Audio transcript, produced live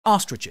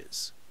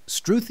Ostriches,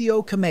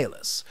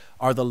 Struthiocamelus,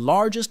 are the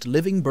largest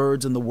living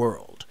birds in the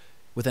world,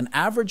 with an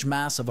average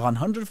mass of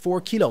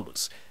 104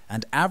 kilos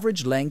and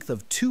average length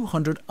of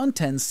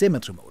 210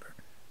 centimeters.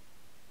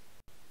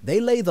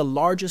 They lay the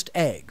largest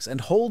eggs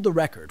and hold the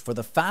record for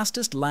the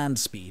fastest land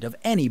speed of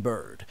any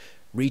bird,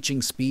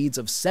 reaching speeds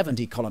of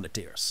 70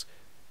 kilometers.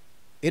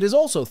 It is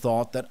also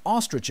thought that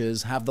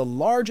ostriches have the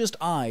largest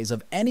eyes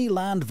of any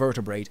land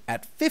vertebrate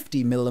at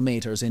 50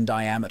 millimeters in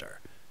diameter.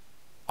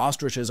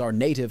 Ostriches are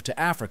native to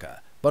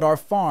Africa, but are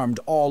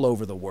farmed all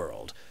over the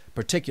world,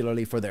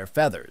 particularly for their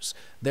feathers,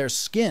 their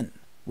skin,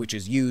 which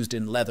is used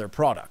in leather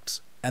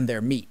products, and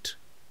their meat.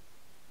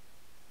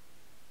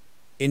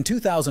 In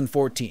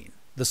 2014,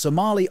 the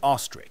Somali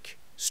ostrich,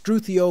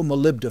 Struthio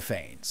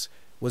molybdophanes,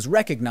 was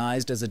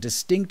recognized as a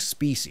distinct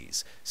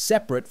species,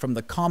 separate from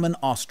the common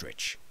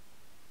ostrich.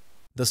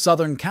 The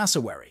southern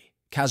cassowary,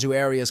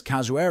 Casuarius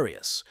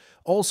casuarius,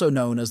 also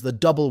known as the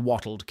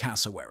double-wattled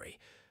cassowary,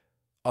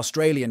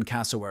 Australian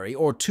cassowary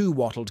or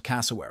two-wattled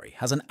cassowary,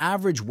 has an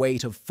average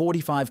weight of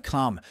 45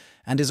 kg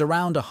and is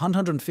around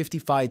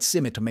 155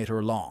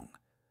 centimeters long.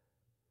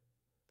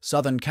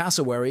 Southern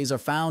cassowaries are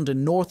found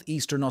in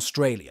northeastern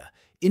Australia,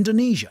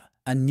 Indonesia,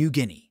 and New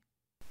Guinea.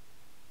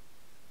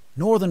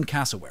 Northern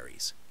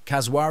cassowaries,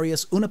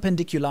 Casuarius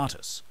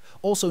unipendiculatus,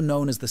 also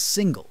known as the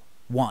single,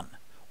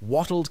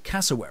 wattled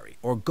cassowary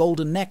or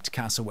golden-necked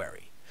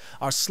cassowary,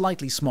 are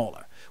slightly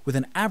smaller, with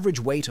an average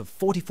weight of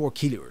 44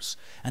 kilos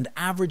and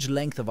average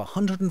length of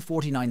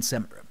 149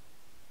 centimeters.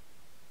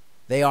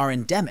 They are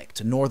endemic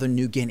to northern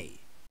New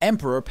Guinea.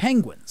 Emperor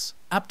penguins,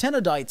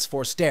 Aptenodytes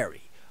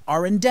forsteri,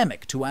 are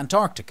endemic to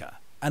Antarctica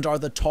and are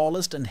the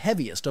tallest and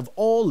heaviest of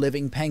all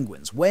living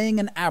penguins, weighing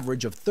an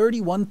average of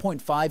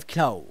 31.5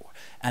 kilo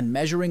and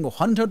measuring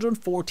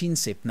 114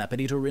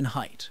 centimeters in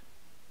height.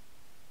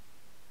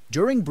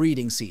 During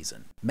breeding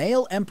season,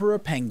 male emperor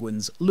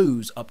penguins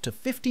lose up to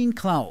 15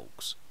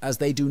 kilos as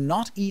they do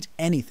not eat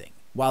anything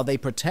while they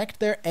protect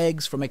their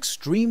eggs from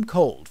extreme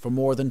cold for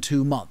more than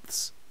 2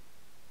 months.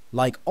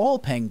 Like all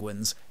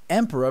penguins,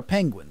 emperor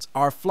penguins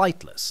are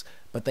flightless,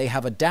 but they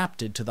have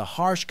adapted to the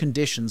harsh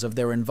conditions of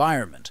their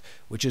environment,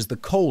 which is the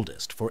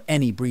coldest for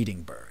any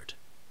breeding bird.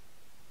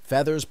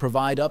 Feathers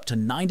provide up to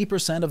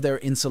 90% of their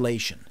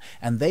insulation,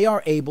 and they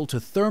are able to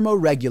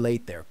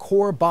thermoregulate their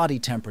core body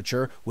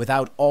temperature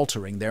without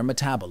altering their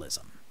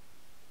metabolism.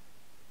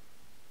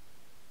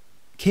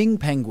 King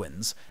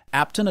penguins,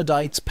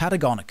 Aptenodytes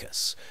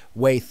patagonicus,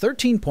 weigh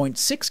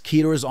 13.6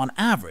 kilos on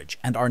average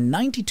and are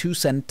 92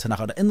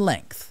 centimeters in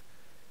length.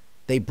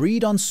 They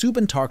breed on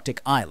subantarctic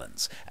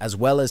islands, as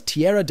well as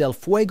Tierra del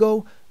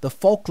Fuego, the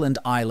Falkland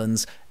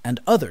Islands, and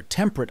other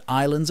temperate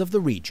islands of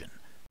the region.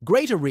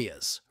 Greater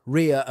rheas,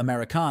 Rhea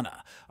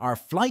americana, are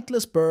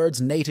flightless birds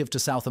native to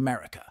South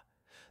America.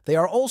 They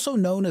are also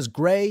known as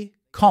gray,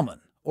 common,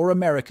 or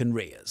American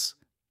rheas.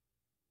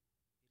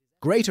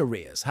 Greater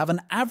rheas have an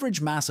average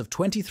mass of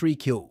 23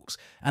 kilos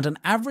and an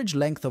average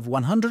length of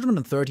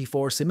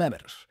 134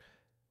 centimeters.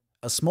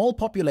 A small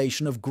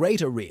population of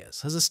greater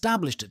rheas has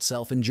established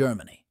itself in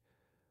Germany.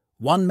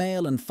 1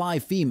 male and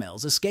 5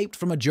 females escaped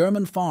from a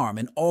German farm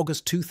in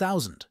August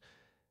 2000.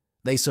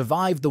 They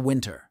survived the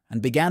winter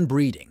and began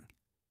breeding.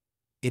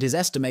 It is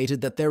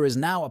estimated that there is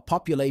now a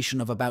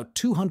population of about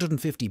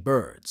 250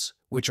 birds,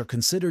 which are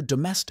considered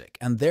domestic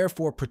and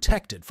therefore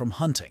protected from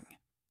hunting.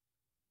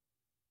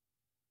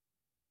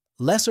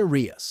 Lesser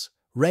rheas,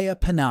 Rhea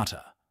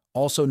pinnata,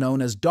 also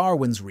known as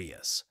Darwin's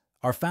rheas,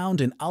 are found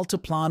in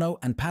Altiplano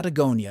and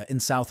Patagonia in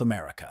South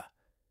America.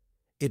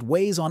 It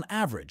weighs on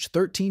average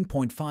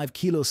 13.5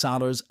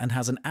 kilosals and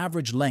has an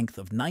average length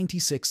of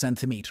 96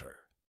 centimeters.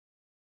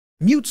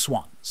 Mute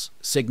swans,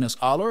 Cygnus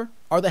alur,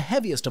 are the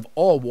heaviest of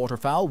all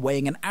waterfowl,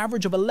 weighing an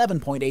average of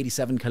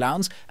 11.87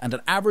 kilos and an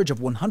average of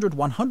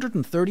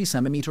 130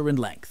 centimeters in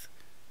length.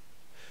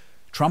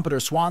 Trumpeter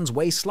swans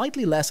weigh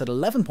slightly less at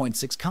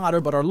 11.6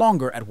 kilos but are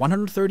longer at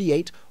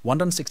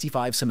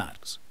 168-165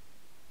 centimeters.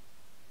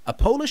 A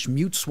Polish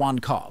mute swan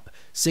cob,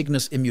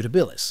 Cygnus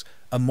immutabilis,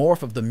 a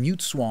morph of the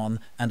mute swan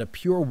and a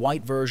pure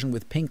white version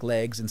with pink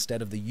legs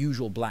instead of the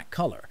usual black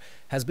color,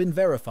 has been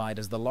verified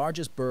as the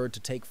largest bird to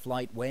take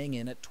flight, weighing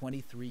in at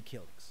 23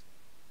 kilos.